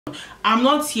I'm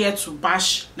not here to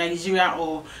bash Nigeria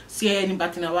or say any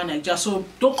bad thing about Nigeria. So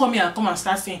don't come here and come and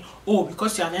start saying, oh,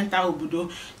 because you're an entire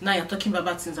Obudo, now you're talking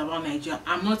bad things about Nigeria.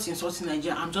 I'm not insulting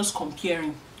Nigeria. I'm just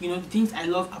comparing, you know, the things I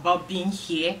love about being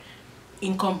here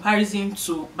in comparison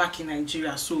to back in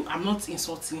Nigeria. So I'm not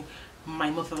insulting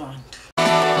my motherland.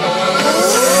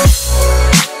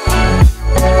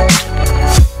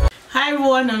 Hi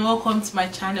everyone and welcome to my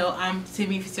channel. I'm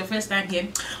Temi. If it's your first time here,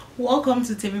 welcome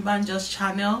to Temi Banjo's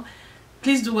channel.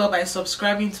 Please do well by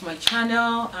subscribing to my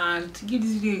channel and give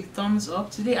this video a thumbs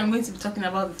up. Today I'm going to be talking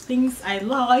about the things I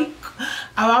like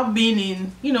about being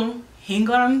in, you know,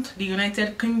 England, the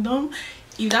United Kingdom.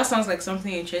 If that sounds like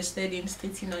something you're interested in, stay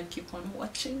tuned and keep on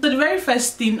watching. So the very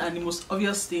first thing and the most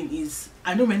obvious thing is,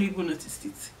 I know many people noticed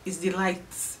it, is the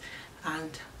lights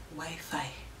and Wi-Fi.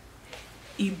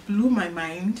 It blew my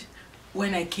mind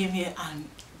when I came here and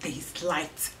there is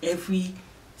light every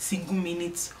single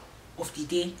minute of the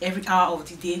day, every hour of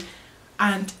the day,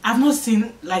 and I've not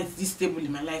seen lights this stable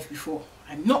in my life before.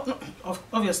 I'm not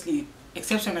obviously,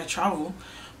 except when I travel,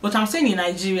 but I'm saying in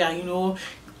Nigeria, you know,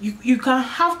 you can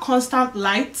have constant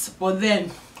lights, but then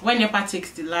when NEPA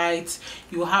takes the lights,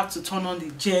 you have to turn on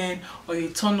the gen or you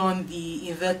turn on the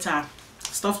inverter,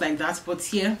 stuff like that. But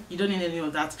here you don't need any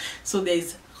of that. So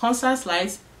there's constant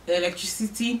lights,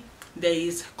 electricity, there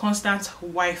is constant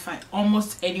Wi-Fi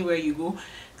almost anywhere you go.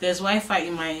 There's Wi-Fi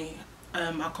in my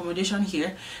accommodation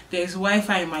here, there's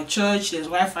Wi-Fi in my church, there's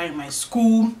Wi-Fi in my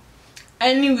school.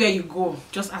 Anywhere you go,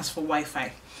 just ask for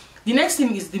Wi-Fi. The next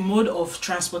thing is the mode of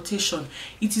transportation.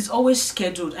 It is always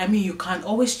scheduled. I mean, you can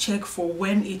always check for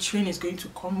when a train is going to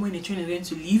come, when a train is going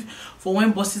to leave, for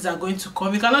when buses are going to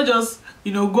come. You cannot just,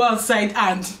 you know, go outside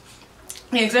and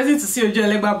you're expecting to see a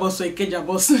Ojuelegba bus or a Ikeja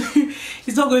bus.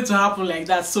 It's not going to happen like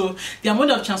that. So their mode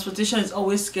of transportation is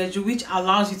always scheduled, which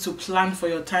allows you to plan for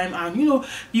your time and, you know,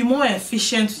 be more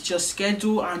efficient with your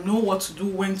schedule and know what to do,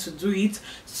 when to do it.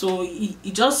 So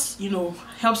it just, you know,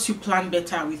 helps you plan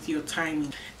better with your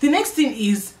timing. The next thing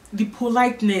is the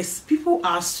politeness. People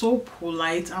are so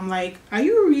polite. I'm like, are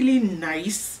you really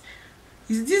nice?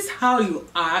 Is this how you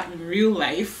are in real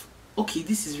life? Okay,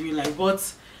 this is real life,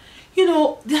 but you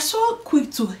know, they're so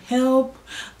quick to help.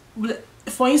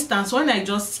 For instance, when I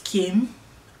just came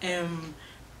and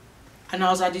I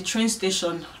was at the train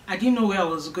station, I didn't know where I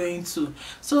was going to.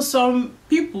 So some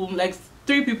people, like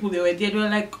 3 people, they were there. They were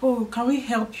like, oh, can we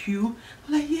help you?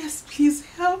 I'm like, yes, please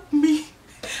help me.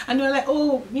 And they were like,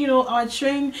 oh, you know, our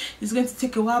train is going to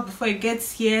take a while before it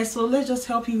gets here, so let's just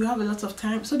help you. We have a lot of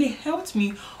time. So they helped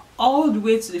me all the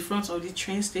way to the front of the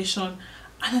train station.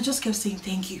 And I just kept saying,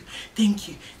 thank you, thank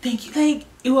you, thank you. Like,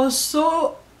 it was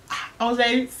so, I was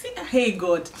like, hey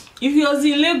God, if you was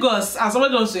in Lagos and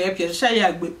somebody wants to help you, just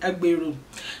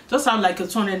have like a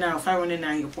 200 naira, 500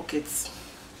 naira in your pockets.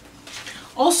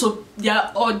 Also,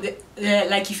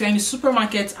 like if you're in the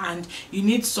supermarket and you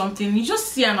need something, you just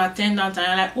see an attendant and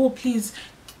you're like, oh please,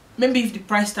 maybe if the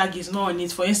price tag is not on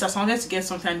it. For instance, I wanted to get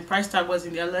something and the price tag was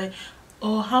in there, like,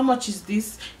 oh, how much is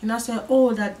this? And I said,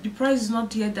 oh, that the price is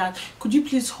not there, that could you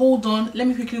please hold on, let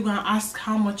me quickly go and ask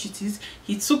how much it is.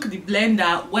 He took the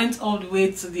blender, went all the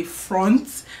way to the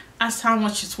front, asked how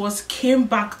much it was, came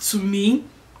back to me,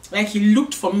 like he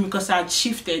looked for me because I had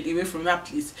shifted away from that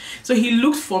place. So he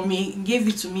looked for me, gave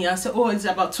it to me and said, oh, it's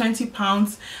about 20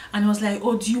 pounds. And I was like,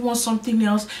 oh, do you want something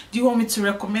else? Do you want me to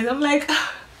recommend? I'm like,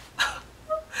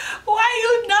 why are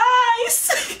you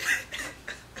nice?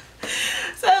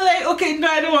 So I was like, okay, no,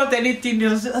 I don't want anything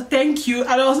else. Thank you. And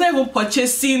I was not even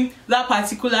purchasing that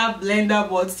particular blender,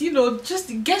 but you know, just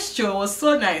the gesture was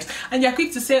so nice. And you're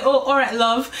quick to say, oh, all right,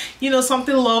 love, you know,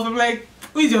 something love. I'm like,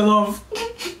 who is your love?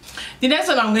 The next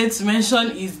one I'm going to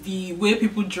mention is the way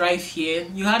people drive here.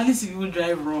 You hardly see people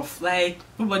drive rough. Like,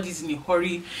 nobody's in a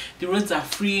hurry. The roads are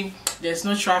free. There's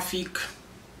no traffic.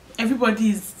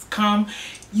 Everybody is calm.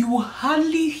 You will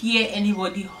hardly hear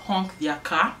anybody honk their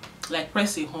car, like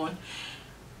press a horn.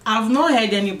 I've not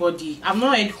heard anybody. I've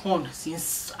not heard horn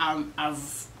since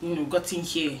I've you know gotten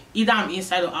here. Either I'm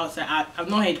inside or outside. I've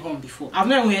not heard horn before. I've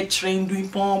not even heard train doing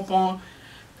pom pom.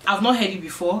 I've not heard it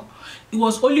before. It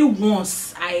was only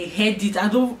once I heard it.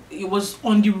 It was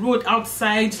on the road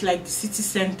outside, like the city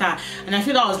center, and I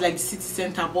feel that was like the city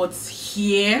center. But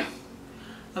here,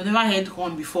 I've never heard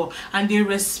horn before. And they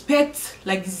respect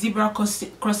like the zebra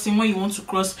crossing. When you want to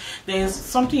cross, there's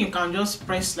something you can just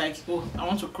press, like, oh, I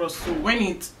want to cross. So when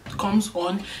it comes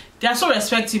on, they are so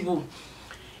respectable.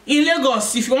 In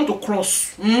Lagos, if you want to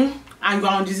cross and you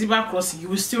are on the zebra crossing, you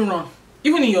will still run.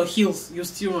 Even in your heels, you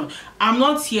still run. I'm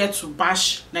not here to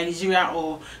bash Nigeria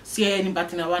or say any bad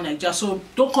thing about Nigeria. So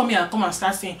don't come here and come and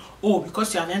start saying, oh,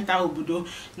 because you have entered Obodo,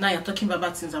 now you're talking about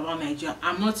bad things about Nigeria.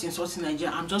 I'm not insulting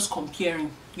Nigeria. I'm just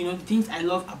comparing, you know, the things I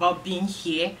love about being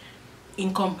here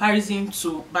in comparison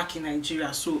to back in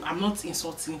Nigeria. So I'm not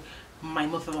insulting my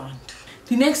motherland.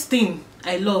 The next thing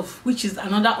I love, which is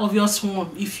another obvious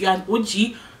one, if you're an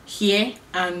OG here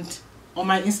and on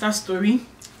my Insta story,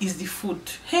 is the food.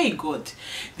 Hey God,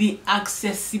 the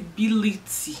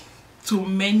accessibility to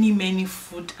many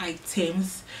food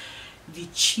items, the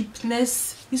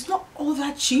cheapness. It's not all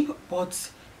that cheap,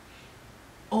 but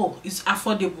oh, it's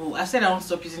affordable. I said I won't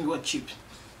stop using the word cheap.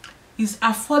 It's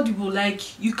affordable.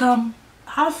 Like, you can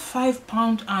have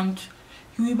 £5 and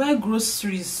you will buy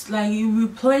groceries. Like, you will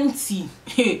plenty.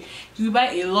 You will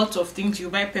buy a lot of things.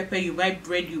 You buy pepper, you buy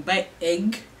bread, you buy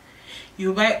egg,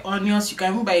 you buy onions, you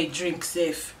can even buy a drink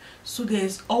safe. So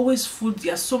there's always food.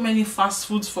 There are so many fast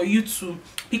foods for you to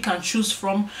pick and choose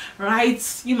from,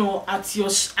 right? You know, at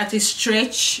a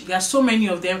stretch, there are so many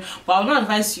of them. But I would not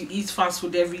advise you eat fast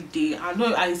food every day. I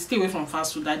know I stay away from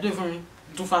fast food. I don't even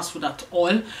do fast food at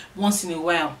all, once in a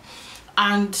while.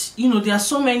 And you know, there are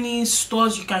so many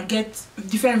stores you can get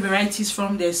different varieties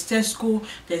from. There's Tesco,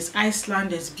 there's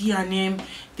Iceland, there's B&M,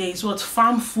 there's what,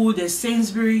 Farm Food, there's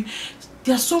Sainsbury.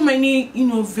 There are so many, you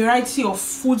know, variety of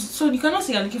foods. So you cannot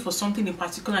say you're looking for something in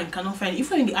particular and you cannot find it.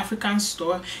 Even in the African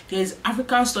store, there's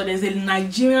African store, there's a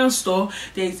Nigerian store,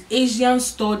 there's Asian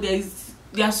store, there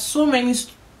are so many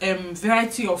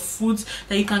variety of foods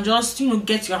that you can just, you know,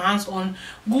 get your hands on.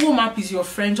 Google Map is your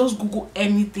friend. Just Google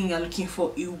anything you're looking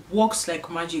for. It works like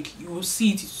magic. You will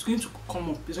see it. It's going to come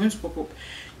up. It's going to pop up.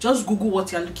 Just Google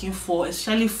what you're looking for,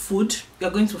 especially food.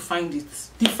 You're going to find it.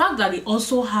 The fact that they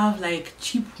also have like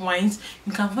cheap wines,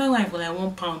 you can find wine for like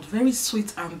 £1. Very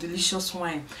sweet and delicious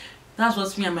wine. That's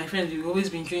what me and my friends, we've always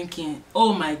been drinking.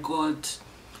 Oh my God.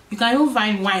 You can even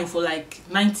find wine for like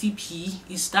 90p.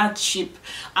 It's that cheap.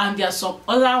 And there are some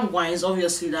other wines,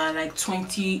 obviously, that are like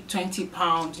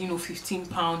 £20, you know,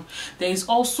 £15. There's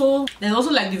also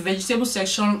like the vegetable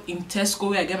section in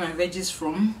Tesco where I get my veggies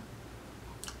from.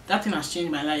 That thing has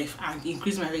changed my life and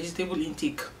increased my vegetable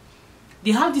intake.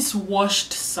 They have this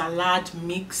washed salad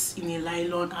mix in a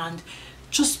nylon, and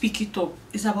just pick it up.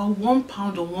 It's about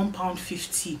 £1 or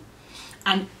 £1.50,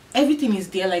 and everything is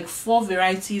there, like 4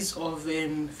 varieties of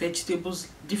vegetables,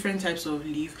 different types of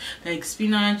leaf, like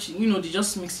spinach. You know, they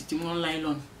just mix it in one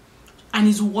nylon, and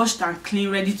it's washed and clean,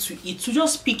 ready to eat. So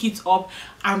just pick it up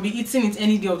and be eating it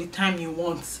any day of the time you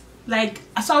want. Like,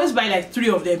 I always buy like 3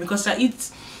 of them because I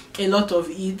eat a lot of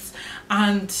it,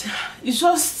 and it's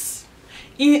just,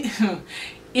 if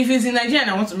it's in Nigeria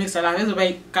and I want to make salad, let's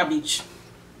buy cabbage,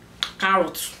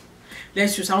 carrot,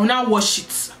 lettuce. I will now wash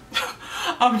it.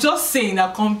 I'm just saying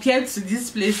that compared to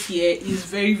this place here, is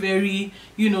very,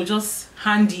 you know, just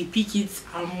handy. Pick it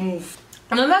and move.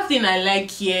 Another thing I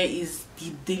like here is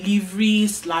the delivery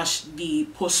 / the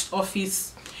post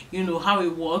office. You know how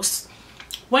it works.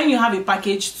 When you have a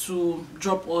package to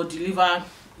drop or deliver,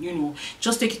 you know,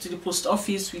 just take it to the post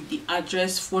office with the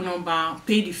address, phone number,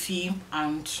 pay the fee,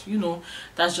 and you know,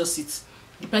 that's just it.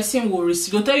 The person will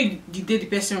receive. They'll tell you the day the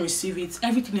person receive it.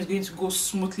 Everything is going to go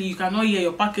smoothly. You cannot hear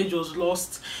your package was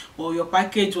lost or your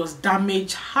package was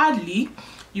damaged. Hardly.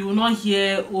 You will not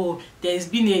hear, oh, there's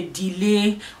been a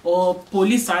delay, or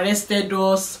police arrested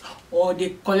us, or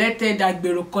they collected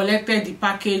the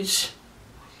package.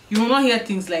 You will not hear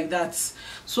things like that.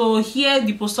 So here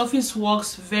the post office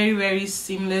works very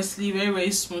seamlessly,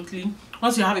 very smoothly.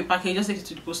 Once you have a package, just take it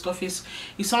to the post office.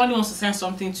 If somebody wants to send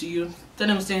something to you, tell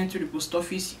them to send it to the post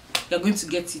office. You're going to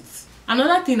get it.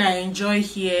 Another thing I enjoy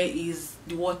here is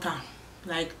the water.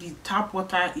 Like, the tap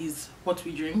water is what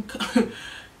we drink.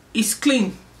 It's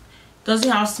clean,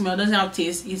 doesn't have smell, doesn't have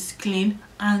taste. It's clean,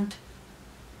 and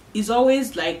it's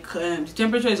always like the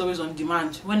temperature is always on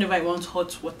demand. Whenever I want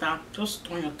hot water, just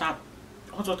turn your tap,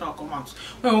 hot water will come out.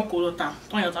 When I want cold water,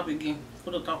 turn your tap again,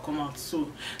 cold water will come out. So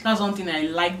that's one thing I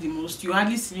like the most. You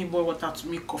hardly see me boil water to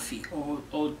make coffee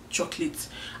or chocolate.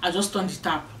 I just turn the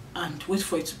tap and wait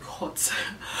for it to be hot.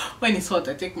 When it's hot,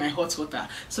 I take my hot water.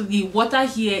 So the water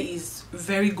here is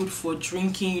very good for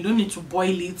drinking. You don't need to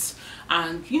boil it.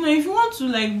 And you know, if you want to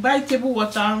like buy table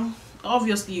water,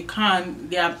 obviously you can.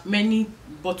 There are many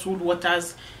bottled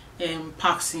waters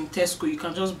packs in Tesco. You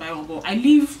can just buy one. But I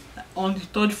live on the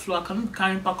 3rd floor. I cannot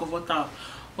carry a pack of water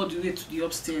all the way to the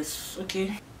upstairs.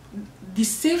 Okay, the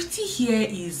safety here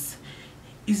is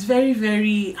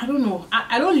very, I don't know.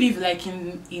 I don't live like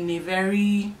in a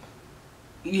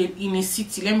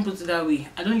city. Let me put it that way.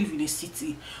 I don't live in a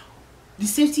city. the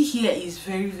safety here is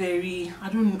very, I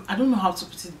don't know how to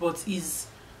put it, but is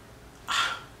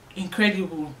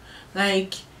incredible.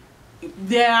 Like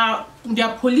there are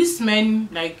policemen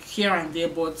like here and there,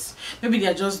 but maybe they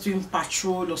are just doing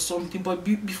patrol or something. But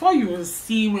before you will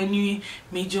see any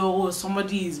major, or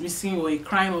somebody is missing, or a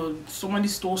crime, or somebody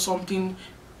stole something,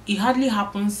 it hardly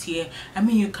happens here. I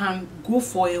mean, you can go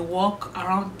for a walk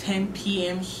around 10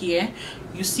 p.m. here.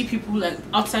 You see people, like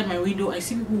outside my window, I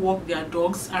see people walk their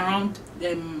dogs around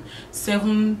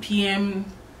 7 p.m.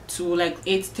 to like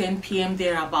 8-10 p.m.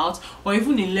 thereabouts, or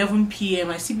even 11 p.m.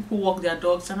 I see people walk their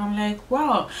dogs, and I'm like,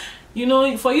 wow, you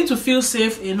know, for you to feel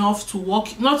safe enough to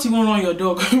walk, not even run your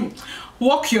dog,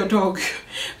 walk your dog.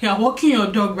 You are walking your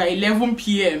dog by 11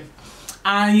 p.m.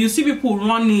 and you see people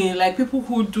running, like people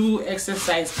who do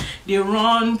exercise, they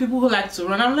run, people who like to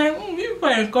run. I'm like, people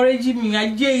are encouraging me,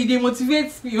 they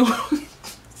motivate me.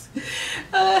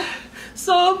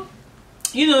 So,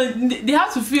 you know, they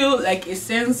have to feel like a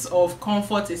sense of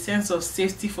comfort, a sense of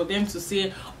safety for them to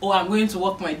say, oh, I'm going to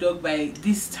walk my dog by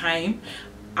this time,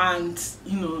 and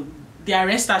you know, they are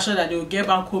rest assured that they will get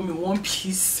back home in one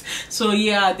piece. So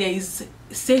yeah, there is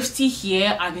safety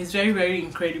here, and it's very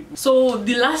incredible. So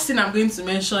the last thing I'm going to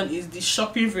mention is the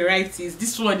shopping varieties.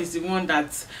 This one is the one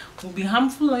that will be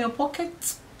harmful on your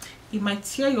pocket. It might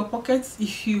tear your pockets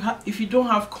if you don't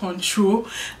have control.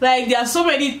 Like there are so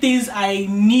many things I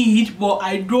need, but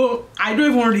I don't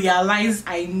even realize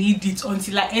I need it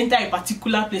until I enter a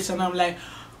particular place and I'm like,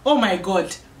 oh my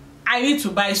god, I need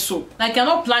to buy soap. Like you're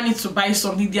not planning to buy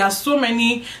something. There are so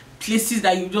many places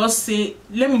that you just say,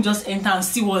 let me just enter and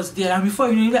see what's there, and before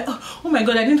you know, you're like, oh my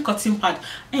god, I need cotton pad,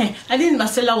 I need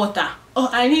micellar water, oh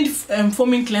I need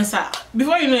foaming cleanser.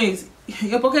 Before you know it,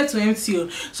 your pockets will empty.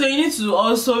 So you need to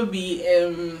also be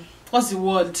what's the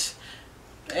word,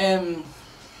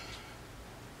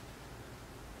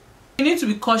 you need to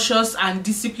be cautious and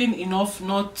disciplined enough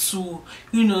not to,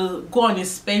 you know, go on a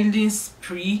spending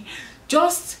spree.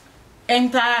 Just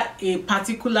enter a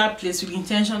particular place with the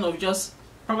intention of just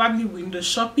probably window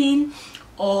shopping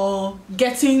or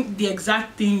getting the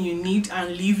exact thing you need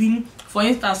and leaving. For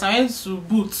instance, I went to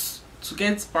Boots to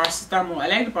get paracetamol. I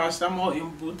like the paracetamol in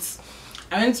Boots.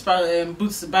 I went to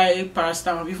Boots to buy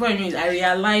paracetamol. Before I knew it, I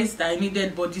realized that I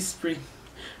needed body spray.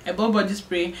 I bought body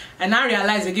spray, and I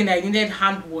realized again that I needed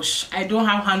hand wash. I don't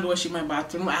have hand wash in my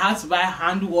bathroom. I had to buy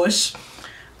hand wash.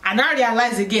 And I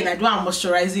realized again I don't have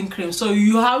moisturizing cream. So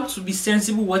you have to be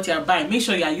sensible what you are buying. Make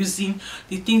sure you are using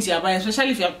the things you are buying,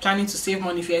 especially if you are planning to save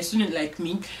money. If you're a student like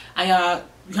me and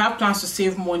you have plans to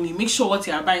save money, make sure what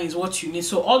you are buying is what you need.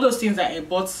 So all those things that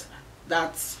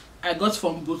I got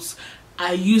from Boots,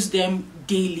 I use them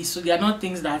daily. So they are not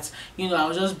things that, you know, I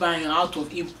was just buying out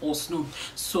of impulse. No.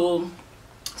 So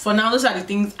for now, those are the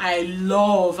things I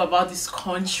love about this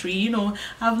country. You know,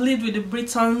 I've lived with the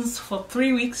Britons for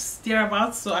 3 weeks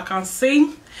thereabouts, so I can say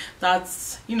that,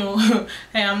 you know,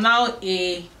 I am now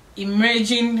a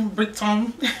emerging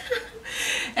Briton.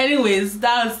 Anyways,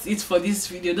 that's it for this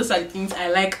video. Those are the things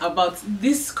I like about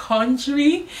this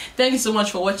country. Thank you so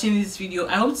much for watching this video.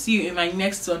 I hope to see you in my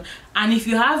next one. And if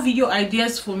you have video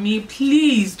ideas for me,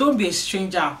 please don't be a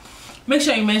stranger. Make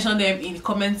sure you mention them in the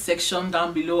comment section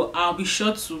down below. I'll be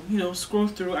sure to, you know, scroll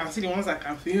through and see the ones I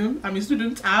can film. I'm a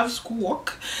student, I have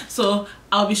schoolwork, so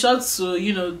I'll be sure to,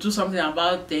 you know, do something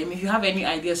about them. If you have any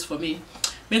ideas for me,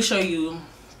 make sure you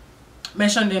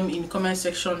mention them in the comment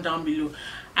section down below.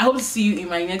 I hope to see you in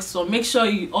my next one. Make sure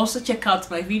you also check out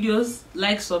my videos,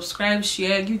 like, subscribe,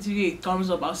 share, give the video a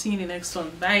thumbs up. I'll see you in the next one.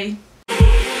 Bye.